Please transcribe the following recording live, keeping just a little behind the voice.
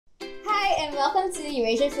and welcome to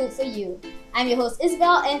Eurasian Food for You. I'm your host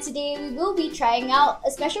Isabel, and today we will be trying out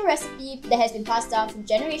a special recipe that has been passed down from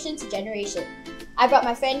generation to generation. I brought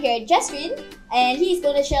my friend here, Jesryn, and he's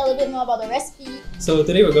going to share a little bit more about the recipe. So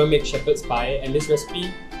today we're going to make shepherd's pie, and this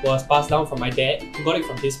recipe was passed down from my dad, who got it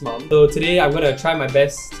from his mom. So today I'm going to try my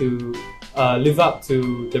best to live up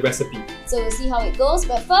to the recipe. So we'll see how it goes,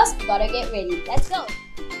 but first we gotta get ready. Let's go!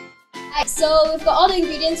 Alright, so we've got all the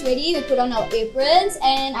ingredients ready. We put on our aprons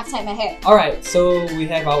and I've tied my hair. Alright, so we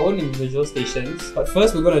have our own individual stations, but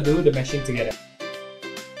first we're going to do the mashing together.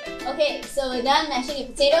 Okay, so we're done mashing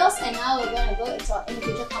the potatoes and now we're going to go into our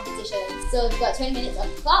individual competitions. So we've got 20 minutes on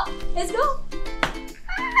the clock. Let's go!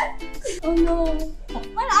 Ah! Oh no!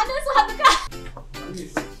 Why I know so hard to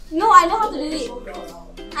cut? No, I know how to do it.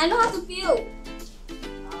 I know how to peel.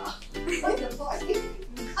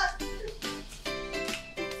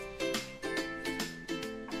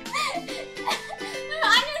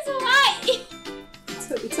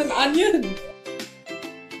 It's an onion!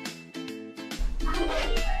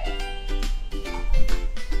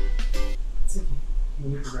 It's okay. No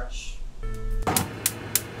need to rush.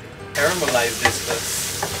 Caramelize this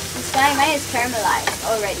first. It's fine, mine is caramelized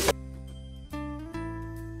already.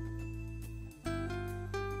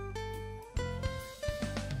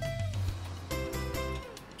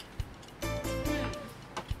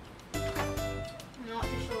 I'm not too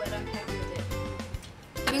sure whether I'm happy with it.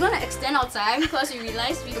 We're gonna extend our time because we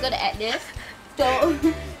realized we forgot to add this. So,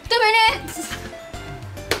 2 minutes!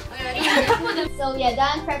 So we are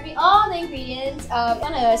done prepping all the ingredients. We're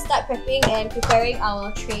gonna start prepping and preparing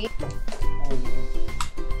our tray. Oh no.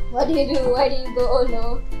 What do you do? Why do you go, oh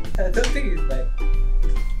no? I don't think it's like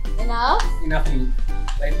Enough? enough meat.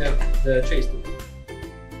 Like the tray is too big.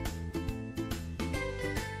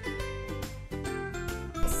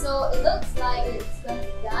 So it looks like it's gonna be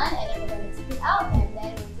done, and then we're gonna take it out and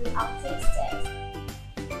then we'll do our taste test.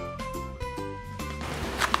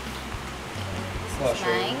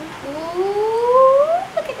 Mine. Ooh,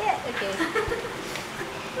 look at that. Okay.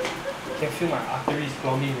 I can feel my arteries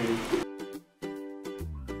clogging really.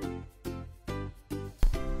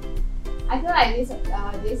 I feel like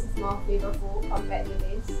this is more flavorful compared to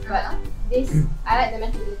this, but this I like the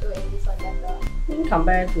mashed potato and this one better. I think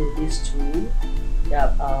compared to these two,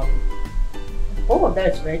 yeah, both of them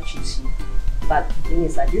is very cheesy. But the thing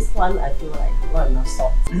is like this one, I feel like not enough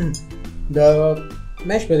salt. The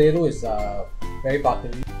mashed potato is very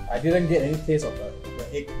buttery. I didn't get any taste of the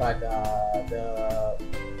egg, but the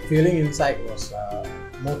filling inside was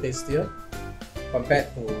more tastier compared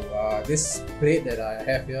to this plate that I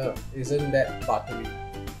have here. Isn't that buttery?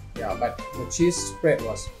 Yeah, but the cheese spread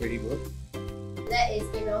was pretty good. That is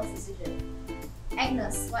Gabriel's decision.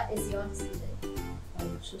 Agnes, what is your decision? I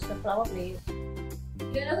will choose the flour plate.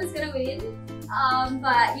 You don't know who's gonna win,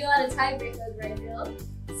 but you are the tiebreaker, Gabriel.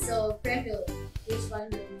 So, Gabriel, which one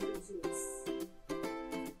will you choose?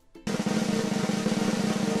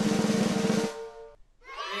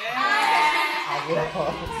 So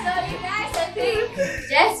you guys have picked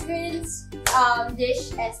Jesryn's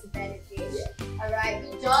dish as the better dish. Alright,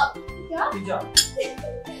 good job. Good job? Good job.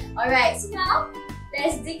 Alright, so now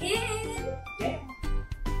let's dig in. Yeah.